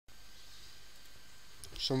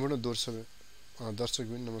सम्पूर्ण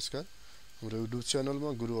दर्शकबिन नमस्कार। हाम्रो युट्युब च्यानलमा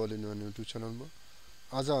गुरु अल इन वान युट्युब च्यानलमा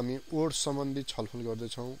आज हामी ओड सम्बन्धी छलफल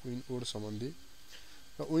गर्दैछौँ। विन ओड सम्बन्धी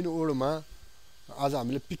र विन ओडमा आज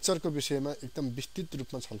हामीले पिक्चरको विषयमा एकदम विस्तृत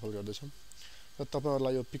रूपमा छलफल गर्दैछौँ र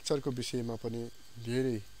तपाईहरुलाई यो पिक्चरको विषयमा पनि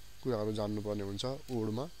धेरै कुराहरू जान्नुपर्ने हुन्छ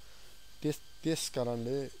ओडमा। त्यस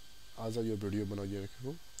कारणले आज यो भिडियो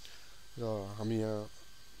बनाइरहेको र हामी यहाँ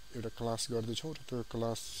एउटा क्लास गर्दैछौँ र त्यो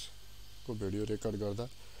क्लासको भिडियो रेकर्ड गर्दा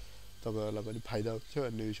तपाईहरुलाई पनि फाइदा हुन्छ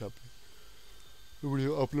भन्ने हिसाबले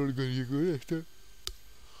भिडियो अपलोड गरिएको हो। यस्तो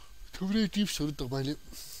थुप्रै टिप्सहरू तपाईले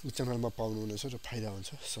च्यानलमा पाउनुहुनेछ र फाइदा हुन्छ।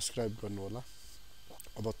 सब्स्क्राइब गर्नु होला।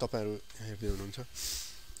 अब तपाईहरु हेर्दै हुनुहुन्छ।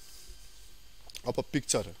 अब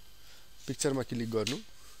पिक्चरमा क्लिक गर्नु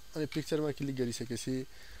अनि पिक्चरमा क्लिक गरिसकेपछि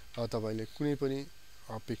तपाईले कुनै पनि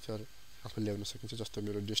पिक्चर आफू ल्याउन सकिन्छ। जस्तो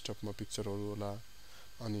मेरो डेस्कटपमा पिक्चरहरू होला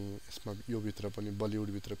अनि यसमा यो भित्र पनि बलिउड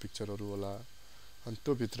भित्र पिक्चरहरू होला अनि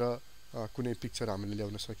त्यो भित्र कुनै पिक्चर हामीले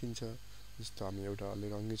ल्याउन सकिन्छ। जस्तो हामी एउटा अलि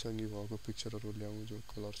रङ्गीचङ्गी भएको पिक्चरहरू ल्याउँ जो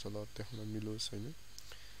कलर सलर देखाउन मिलोस् हैन।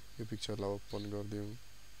 यो पिक्चरलाई ओपन गर्दियौ।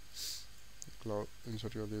 क्लाउड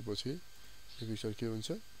इन्सर्ट गरिदिएपछि यो पिक्चर के हुन्छ?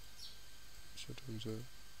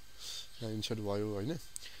 यहाँ इन्सर्ट भयो हैन।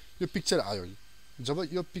 यो पिक्चर आयो। जब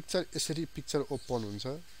यो पिक्चर यसरी पिक्चर ओपन हुन्छ,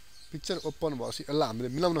 पिक्चर ओपन भएपछि यसलाई हामीले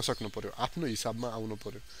मिलाउन सक्नु पर्यो, आफ्नो हिसाबमा आउनु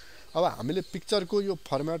पर्यो। अब हामीले पिक्चरको यो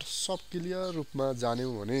फर्मेट सब क्लियर रूपमा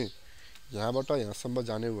जान्यौ भने, यहाँबाट यहाँसम्म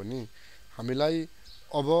जान्यौ भने हामीलाई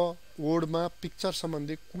अब वर्डमा पिक्चर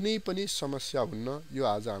सम्बन्धी कुनै पनि समस्या हुन्न। यो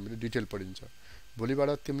आज हामीले डिटेल पढिन्छ। भोलिबाट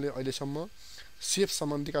तिमीले अहिलेसम्म सेप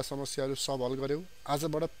सम्बन्धीका समस्याहरू सब हल गर्यौ।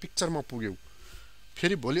 आजबाट पिक्चरमा पुग्यौ।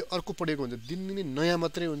 फेरि भोलि अर्को पढेको हुन्छ। दिनदिनै नयाँ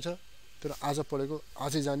मात्रै हुन्छ। तर आज पढेको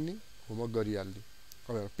आजै जान्ने, होमवर्क गरिहाल्ने।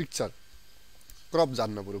 अब पिक्चर क्रप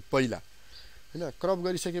जान्न पर्यो पहिला हैन। क्रप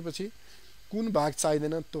गरिसकेपछि कुन भाग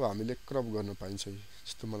चाहिदैन त्यो हामीले क्रप गर्न पाइन्छ।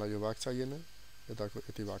 जस्तो मलाई यो भाग चाहिएन, यताको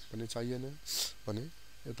यति भाग पनि चाहिएन भने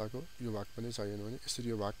यताको यो भाग पनि चाहिएन भने यसरी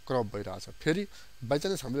यो भाग क्रप भइरहेछ। फेरि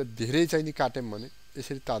बाइचान्स हामीले धेरै चाहिँ नि काट्यौं भने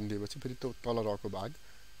यसरी तान्दिएपछि फेरि त्यो तल रहेको भाग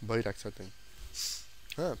भइराख्छ त्यही।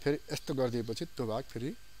 फेरि यस्तो गरिदिएपछि त्यो भाग फेरि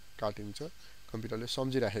काटिन्छ। कम्प्युटरले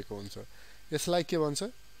सम्झिराखेको हुन्छ। यसलाई के भन्छ?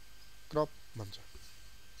 क्रप भन्छ।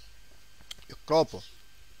 यो क्रप हो।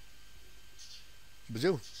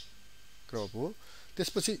 बुझ्यौ? क्रप हो।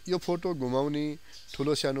 त्यसपछि यो फोटो घुमाउने,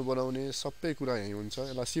 ठुलो सानो बनाउने सबै कुरा यही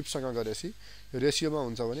हुन्छ। यसलाई शिफ्टसँग गरेपछि यो रेशियोमा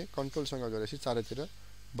हुन्छ भने कन्ट्रोलसँग गरेपछि चारैतिर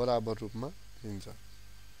बराबर रूपमा हिँड्छ।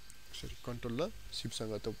 यसरी कन्ट्रोल र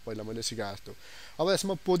शिफ्टसँग त पहिला मैले सिकाए जस्तो। अब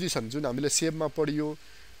यसमा पोजिसन जुन हामीले सेभमा पढियो,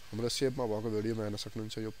 हाम्रो सेभमा भएको भिडियोमा हेर्न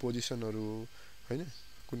सक्नुहुन्छ। यो पोजिसनहरू हैन,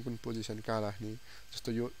 कुन पोजिसन कहाँ राख्ने,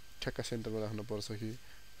 जस्तो यो ठ्याक्क सेन्टरमा राख्नुपर्छ कि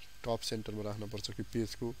टप सेन्टरमा राख्नुपर्छ कि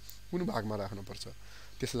पेजको कुन भागमा राख्नुपर्छ,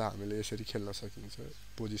 त्यसलाई हामीले यसरी खेल्न सकिन्छ।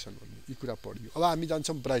 पोजिसन भन्ने यी कुरा पढियो। अब हामी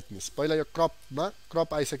जान्छौँ ब्राइटनेस। पहिला यो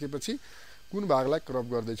क्रप आइसकेपछि कुन भागलाई क्रप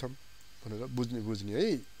गर्दैछौँ भनेर बुझ्ने है।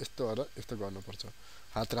 यस्तो गरेर यस्तो गर्नुपर्छ।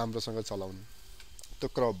 हात राम्रोसँग चलाउनु। त्यो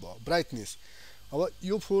क्रप भयो। ब्राइटनेस। अब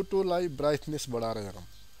यो फोटोलाई ब्राइटनेस बढाएर हेरौँ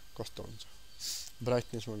कस्तो हुन्छ।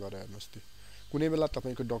 ब्राइटनेसमा गएर हेर्नुहोस्। त कुनै बेला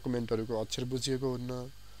तपाईको डकुमेन्टहरूको अक्षर बुझिएको हुन्न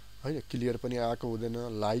हैन, क्लियर पनि आएको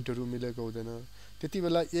हुँदैन, लाइटहरू मिलेको हुँदैन। त्यति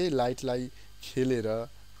बेला यही लाइटलाई खेलेर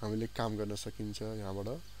हामीले काम गर्न सकिन्छ।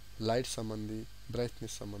 यहाँबाट लाइट सम्बन्धी,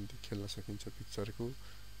 ब्राइटनेस सम्बन्धी खेल्न सकिन्छ पिक्चरको।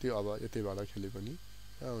 त्यो अब यतैबाट खेले पनि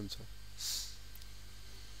हुन्छ।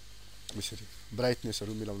 यसरी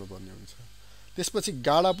ब्राइटनेसहरू मिलाउनु पर्ने हुन्छ। त्यसपछि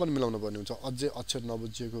गाढापन मिलाउनु पर्ने हुन्छ। अझै अक्षर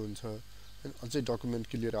नबुझिएको हुन्छ हैन, अझै डकुमेन्ट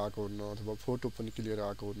क्लियर आएको हुन्न अथवा फोटो पनि क्लियर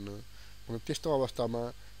आएको हुन्न। त्यस्तो अवस्थामा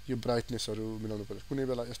यो ब्राइटनेसहरू मिलाउनु पर्छ। कुनै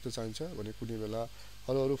बेला यस्तो चाहिन्छ भने कुनै बेला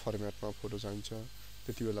अरू फर्मेटमा फोटो चाहिन्छ,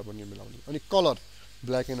 त्यति बेला पनि मिलाउने। अनि colour,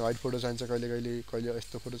 black and white photo चाहिन्छ कहिले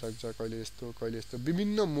यस्तो फोटो चाहिन्छ, कहिले यस्तो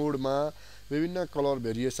विभिन्न मोडमा, विभिन्न कलर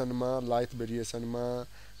भेरिएसनमा, लाइट भेरिएसनमा,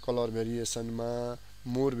 कलर भेरिएसनमा,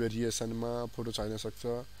 मोड भेरिएसनमा फोटो चाहिन सक्छ।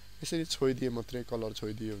 यसरी छोइदिए मात्रै कलर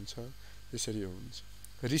छोइदिए हुन्छ। यसरी हुन्छ।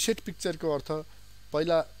 रिसेट पिक्चरको अर्थ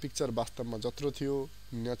पहिला पिक्चर वास्तवमा जत्रो थियो,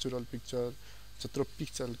 नेचुरल पिक्चर जत्रो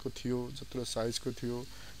पिक्सलको थियो, जत्रो साइजको थियो,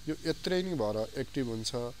 यो यत्रै नै भएर एक्टिभ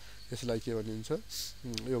हुन्छ। यसलाई के भनिन्छ?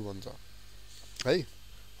 यो भन्छ है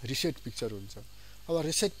रिसेट पिक्चर हुन्छ। अब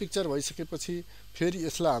रिसेट पिक्चर भइसकेपछि फेरि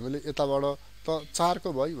यसलाई हामीले यताबाट त 4 को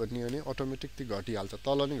भयो भन्ने भने अटोमेटिक त्यो घटिहाल्छ।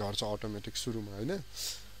 तल नै घट्छ अटोमेटिक सुरुमा हैन।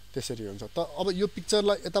 त्यसरी हुन्छ। त अब यो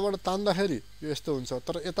पिक्चरलाई यताबाट तान्दाखेरि यो यस्तो हुन्छ।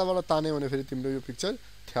 तर यताबाट तान्यो भने फेरि तिम्रो यो पिक्चर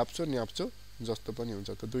थ्याप्चो न्याप्चो जस्तो पनि हुन्छ।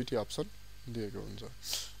 त दुईटै अप्सन दिएको हुन्छ।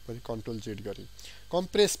 पनि कन्ट्रोल जेड गरी।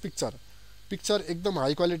 कम्प्रेस पिक्चर एकदम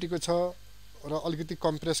हाई क्वालिटीको छ र अलिकति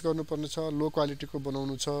कम्प्रेस गर्नुपर्ने छ, लो क्वालिटीको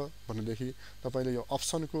बनाउनु छ भनेदेखि तपाईले यो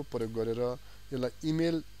अप्सनको प्रयोग गरेर यसलाई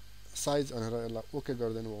इमेल साइज भनेर यसलाई ओके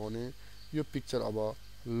गर्दैन भने यो पिक्चर अब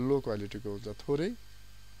लो क्वालिटीको हुन्छ, थोरै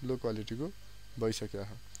लो क्वालिटीको भइसक्यो।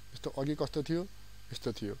 यस्तो अघि कस्तो थियो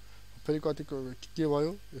यस्तो थियो, फेरि कतिको के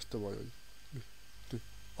भयो यस्तो भयो।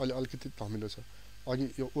 अहिले अलिकति धमिलो छ,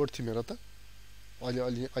 अघि यो ओढ्थ्यौँ हेर त,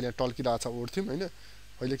 अहिले टल्किरहेको छ ओढ्थ्यौँ होइन,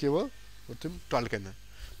 अहिले के भयो ओढ्थ्यौँ टल्केन।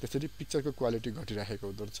 त्यसरी पिक्चरको क्वालिटी घटिराखेको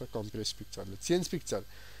हुँदो रहेछ कम्प्रेस पिक्चरले। चेन्ज पिक्चर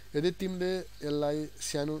यदि तिमीले यसलाई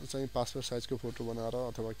सानो चाहिँ पासपोर्ट साइजको फोटो बनाएर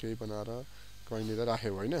अथवा केही बनाएर कहीँनिर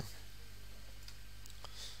राख्यौ होइन,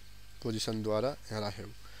 पोजिसनद्वारा यहाँ राख्यौ,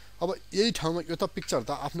 अब यही ठाउँमा यो त पिक्चर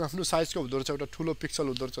त आफ्नो आफ्नो साइजको हुँदो रहेछ, एउटा ठुलो पिक्सल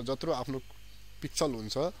हुँदो रहेछ, जत्रो आफ्नो पिक्सल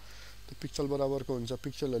हुन्छ त्यो पिक्सल बराबरको हुन्छ।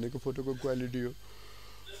 पिक्सल भनेको फोटोको क्वालिटी हो।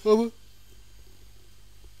 अब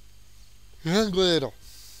यहाँ गएर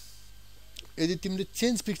यदि तिमीले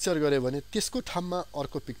चेन्ज पिक्चर गर्यो भने त्यसको ठाउँमा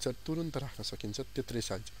अर्को पिक्चर तुरुन्त राख्न सकिन्छ त्यत्रै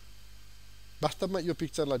साइज। वास्तवमा यो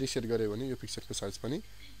पिक्चरलाई रिसेट गर्यो भने यो पिक्चरको साइज पनि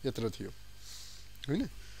यत्रो थियो होइन।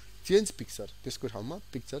 चेन्ज पिक्चर, त्यसको ठाउँमा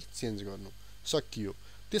पिक्चर चेन्ज गर्नु सकियो।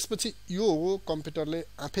 त्यसपछि यो हो कम्प्युटरले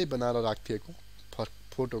आफै बनाएर राखिएको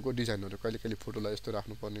फोटोको डिजाइनहरू। कहिले कहिले फोटोलाई यस्तो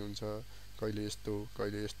राख्नुपर्ने हुन्छ, कहिले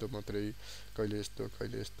यस्तो मात्रै, कहिले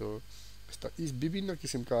यस्तो यस्ता यी विभिन्न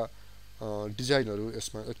किसिमका डिजाइनहरू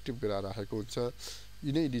यसमा एक्टिभ गराएर राखेको हुन्छ।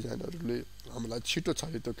 यिनै डिजाइनहरूले हामीलाई छिटो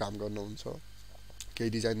छरितो काम गर्नुहुन्छ। केही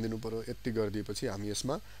डिजाइन दिनु पर्यो, यति गरिदिएपछि हामी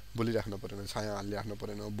यसमा बोलिराख्नु परेन, छाया हालिराख्नु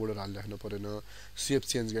परेन, बोर्डर हालिराख्नु परेन, सेप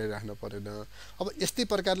चेन्ज गरिराख्नु परेन। अब यस्तै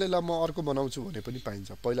प्रकारले ल म अर्को बनाउँछु भने पनि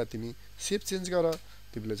पाइन्छ। पहिला तिमी सेप चेन्ज गर,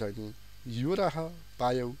 तिमीले चाहिँ यो राख,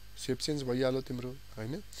 पायौ सेप चेन्ज भइहाल्यो तिम्रो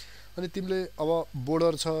होइन। अनि तिमीले अब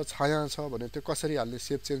बोर्डर छ छाया छ भने त्यो कसरी हाल्ने,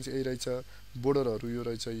 सेप चेन्ज यही रहेछ, बोर्डरहरू यो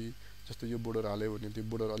रहेछ यी, जस्तो यो बोर्डर हाल्यो भने त्यो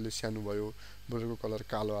बोर्डर अलि सानो भयो, बोर्डरको कलर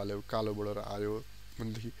कालो हाल्यो, कालो बोर्डर आयो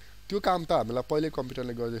भनेदेखि त्यो काम त हामीलाई पहिल्यै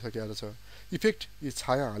कम्प्युटरले गरिदिइसकेको छ। इफेक्ट यी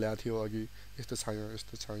छाया हालेको थियो अघि, यस्तो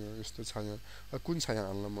छाया कुन छाया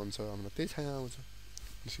हाल्न मन छ हामीलाई त्यही छाया आउँछ।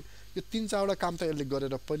 यो 3-4वटा काम त यसले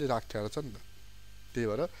गरेर पहिले राख्थ्यो रहेछ नि त। त्यही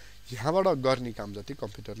भएर यहाँबाट गर्ने काम जति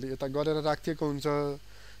कम्प्युटरले यता गरेर राखिएको हुन्छ।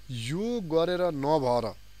 यो गरेर नभएर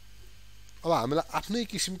अब हामीलाई आफ्नै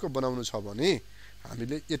किसिमको बनाउनु छ भने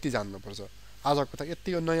हामीले यति जान्नुपर्छ। आजको त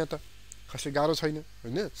यति हो, नयाँ त खासै गाह्रो छैन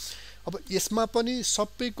होइन। अब यसमा पनि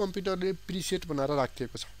सबै कम्प्युटरले प्रिसेट बनाएर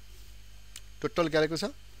राखिएको छ। टोटल गरेको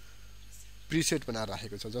छ प्रिसेट बनाएर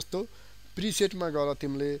राखेको छ। जस्तो प्रिसेटमा गएर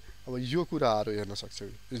तिमीले अब यो कुराहरू हेर्न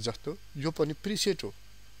सक्छौ। जस्तो यो पनि प्रिसेट हो,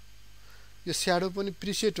 यो स्याडो पनि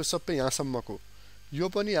प्रिसेट हो, सबै यहाँसम्मको, यो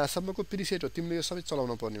पनि यहाँसम्मको प्रिसेट हो। तिमीले यो सबै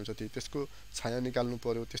चलाउन पर्ने हुन्छ। त्यसको छाया निकाल्नु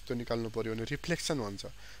पर्यो, त्यस्तो निकाल्नु पर्यो भने रिफ्लेक्सन भन्छ।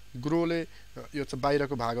 ग्रोले यो चाहिँ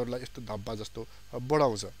बाहिरको भागहरूलाई यस्तो धब्बा जस्तो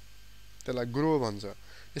बढाउँछ, त्यसलाई ग्रो भन्छ।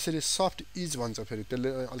 यसरी सफ्ट इज भन्छ, फेरि त्यसले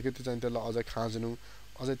अलिकति चाहिँ त्यसलाई अझै खाँच्नु,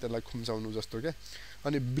 अझै त्यसलाई खुम्चाउनु जस्तो क्या।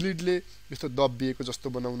 अनि ब्लिडले यस्तो दबिएको जस्तो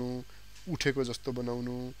बनाउनु, उठेको जस्तो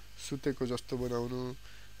बनाउनु, सुतेको जस्तो बनाउनु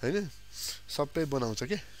होइन, सबै बनाउँछ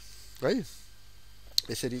के है।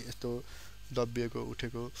 यसरी यस्तो दबिएको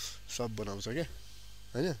उठेको सब बनाउँछ क्या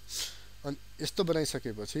होइन। अनि यस्तो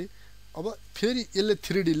बनाइसकेपछि अब फेरि यसले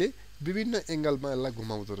 3Dले विभिन्न एङ्गलमा यसलाई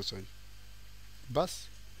घुमाउँदो रहेछ है। बस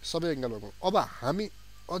सबै एङ्गलमा घुमाउ। अब हामी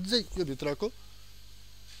अझै यो भित्रको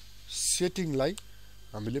सेटिङलाई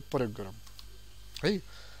हामीले प्रयोग गरौँ है।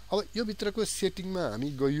 अब यो भित्रको सेटिङमा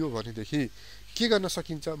हामी गइयो भनेदेखि के गर्न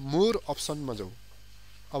सकिन्छ, मोर अप्सनमा जाऊ।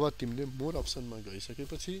 अब तिमीले मोर अप्सनमा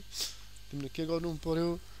गइसकेपछि तिमीले के गर्नु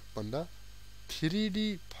पर्यो भन्दा 3D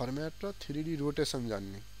फर्मेट र 3D रोटेसन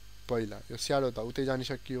जान्ने। पहिला यो स्याडो त उतै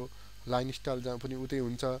जानिसकियो, लाइन स्टाइल जहाँ पनि उतै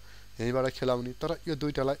हुन्छ, यहीँबाट खेलाउने। तर यो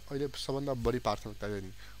दुईटालाई अहिले सबभन्दा बढी प्राथमिकता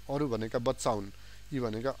दिने। अरू भनेका बच्चा हुन्, यी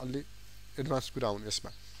भनेका अलि एडभान्स कुरा हुन्।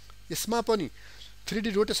 यसमा पनि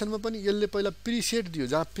 3D रोटेसनमा पनि यसले पहिला प्रिसेट दियो,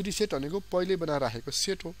 जहाँ प्रिसेट भनेको पहिले बनाएर राखेको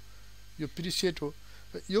सेट हो, यो प्रिसेट हो।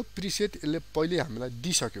 र यो प्रिसेट यसले पहिले हामीलाई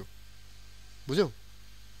दिइसक्यो, बुझ्यौ,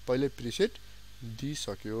 पहिले प्रिसेट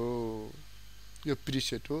दिइसक्यो। यो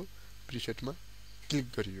प्रिसेट हो, प्रिसेटमा क्लिक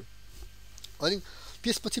गरियो। अनि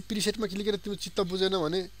त्यसपछि प्रिसेटमा क्लिक गरेर तिम्रो चित्त बुझेन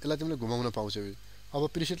भने यसलाई तिमीले घुमाउन पाउँछौ। अब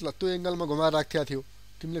प्रिसेटलाई त्यो एङ्गलमा घुमाएर राखेको थियो,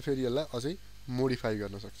 तिमीले फेरि यसलाई अझै मोडिफाई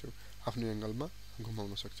गर्न सक्छौ, आफ्नो एङ्गलमा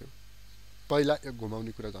घुमाउन सक्छौ। पहिला यो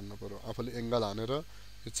घुमाउने कुरा जान्नु पर्यो, आफूले एङ्गल हानेर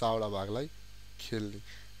यो 4वटा भागलाई खेल्ने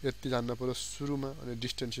यति जान्नु पर्यो सुरुमा। अनि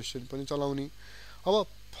डिस्टेन्सिएसन पनि चलाउने। अब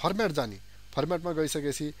फर्मेट जाने, फर्मेटमा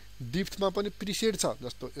गइसकेपछि डिप्थमा पनि प्रिसेट छ।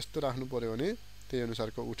 जस्तो यस्तो राख्नु पर्यो भने त्यही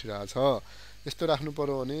अनुसारको उठिरहेछ, यस्तो राख्नु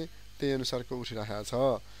पर्यो भने त्यही अनुसारको उठिरहेको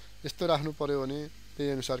छ, यस्तो राख्नु पर्यो भने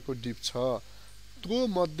त्यही अनुसारको डिप छ। त्यो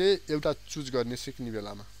मध्ये एउटा चुज गर्ने सिक्ने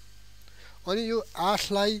बेलामा। अनि यो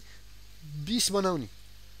 8लाई 20 बनाउने,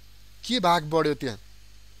 के भाग बढ्यो त्यहाँ,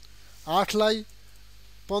 8लाई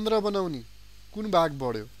 15 बनाउने कुन भाग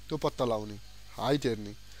बढ्यो त्यो पत्ता लगाउने, हाइट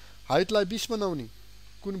हेर्ने, हाइटलाई 20 बनाउने,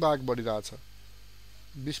 कुन भाग बढिरहेछ,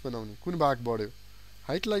 20 बनाउने, कुन भाग बढ्यो,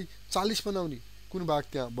 हाइटलाई 40 बनाउने, कुन भाग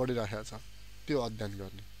त्यहाँ बढिरहेको छ, त्यो अध्ययन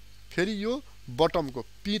गर्ने। फेरि यो बटमको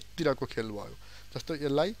पिँधतिरको खेल भयो। जस्तो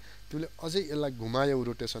यसलाई तिमीले अझै यसलाई घुमायौ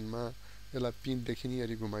रोटेसनमा, यसलाई पिँधदेखि नि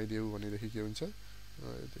यदि घुमाइदेऊ भनेदेखि के हुन्छ,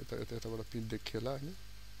 यताबाट पिँध देखिएला होइन,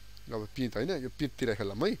 अब पिँध होइन, यो पिँधतिर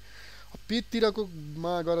खेलौँ है। पिँधतिरको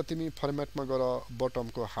मा गएर तिमी फर्मेटमा गएर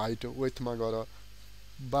बटमको हाइट वेथमा गएर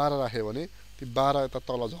 12 राख्यो भने ती 12 यता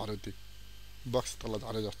तल झऱ्यो, ती बक्स तल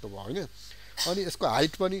झरे जस्तो भयो होइन। अनि यसको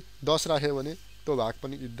हाइट पनि 10 राख्यो भने त्यो भाग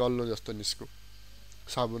पनि डल्लो जस्तो निस्क्यो,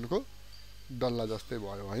 साबुनको डल्ला जस्तै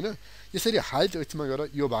भयो होइन। यसरी हाइट वेथमा गएर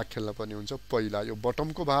यो भाग खेल्न पर्ने हुन्छ। पहिला यो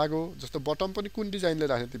बटमको भाग हो, जस्तो बटम पनि कुन डिजाइनले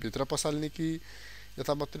राख्ने, त्यो भित्र पसाल्ने कि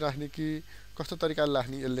यता मात्रै राख्ने कि कस्तो तरिकाले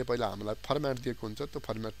राख्ने, यसले पहिला हामीलाई फर्मेट दिएको हुन्छ, त्यो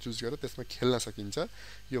फर्मेट चुज गरेर त्यसमा खेल्न सकिन्छ।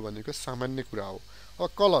 यो भनेको सामान्य कुरा हो। अब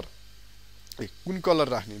कलर, कुन कलर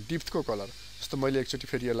राख्ने, डिप्थको कलर। जस्तो मैले एकचोटि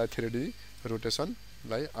फेरि यसलाई 3D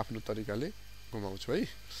रोटेसनलाई आफ्नो तरिकाले घुमाउँछु है।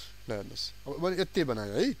 ल हेर्नुहोस्, अब मैले यति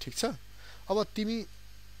बनाएँ है, ठिक छ। अब तिमी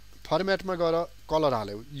फर्मेटमा गएर कलर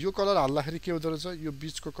हाल्यौ, यो कलर हाल्दाखेरि के हुँदो रहेछ, यो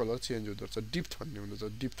बिचको कलर चेन्ज हुँदो रहेछ, डिप्थ भन्ने हुँदो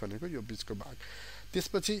रहेछ। डिप्थ भनेको यो बिचको भाग।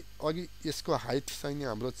 त्यसपछि अघि यसको हाइट चाहिँ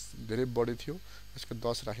हाम्रो धेरै बढी थियो, यसको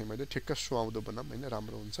 10 राखेँ मैले, ठिक्क सुहाउँदो बनाऊँ होइन,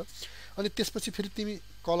 राम्रो हुन्छ। अनि त्यसपछि फेरि तिमी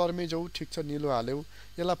कलरमै जाऊ, ठिक छ, निलो हाल्यौ,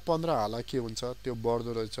 यसलाई 15 हाल, के हुन्छ त्यो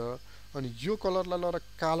बढ्दो रहेछ। अनि यो कलरलाई लगेर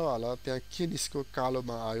कालो हाल, त्यहाँ के निस्क्यो,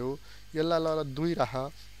 कालोमा आयो। यसलाई लगेर 2 राख,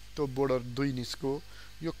 त्यो बोर्डर 2 निस्क्यो।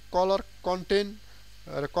 यो कलर कन्टेन्ट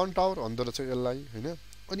र कन्टाउर भन्दो रहेछ यसलाई होइन।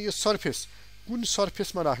 अनि यो सर्फेस, कुन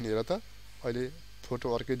सर्फेसमा राख्ने र त, अहिले फोटो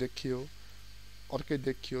अर्कै देखियो, अर्कै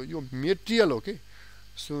देखियो। यो मेटेरियल हो कि,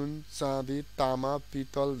 सुन, चाँदी, तामा,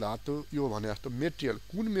 पितल, धातु, यो भने जस्तो मेटेरियल,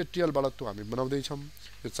 कुन मेटेरियलबाट त्यो हामी बनाउँदैछौँ।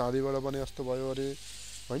 यो चाँदीबाट बने जस्तो भयो अरे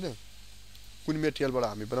होइन, कुन मेटेरियलबाट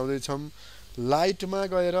हामी बनाउँदैछौँ। लाइटमा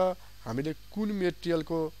गएर हामीले कुन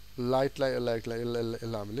मेटेरियलको लाइटलाई यसलाई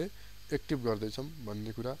हामीले एक्टिभ गर्दैछौँ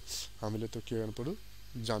भन्ने कुरा हामीले त्यो के गर्नु पर्यो,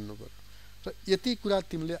 जान्नु पर्यो। र यति कुरा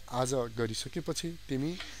तिमीले आज गरिसकेपछि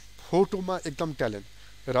तिमी फोटोमा एकदम ट्यालेन्ट।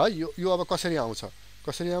 र यो अब कसरी आउँछ,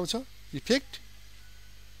 इफेक्ट,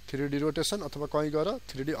 3D रोटेसन, अथवा कहीँ गएर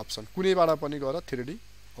 3D अप्सन, कुनैबाट पनि गएर 3D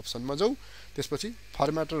अप्सनमा जाऊ। त्यसपछि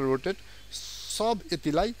फर्मेट र रोटेट सब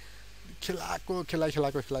यतिलाई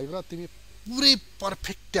खेलाइखेलाइबाट तिमी पुरै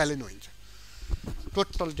पर्फेक्ट ट्यालेन्ट हुन्छ,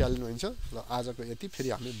 टोटल ट्यालेन्ट हुन्छ। र आजको यति, फेरि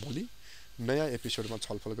हामी भोलि नयाँ एपिसोडमा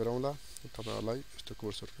छलफल गरौँला। तपाईँहरूलाई यस्तो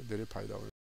कोर्सहरूको धेरै फाइदा हुन्छ।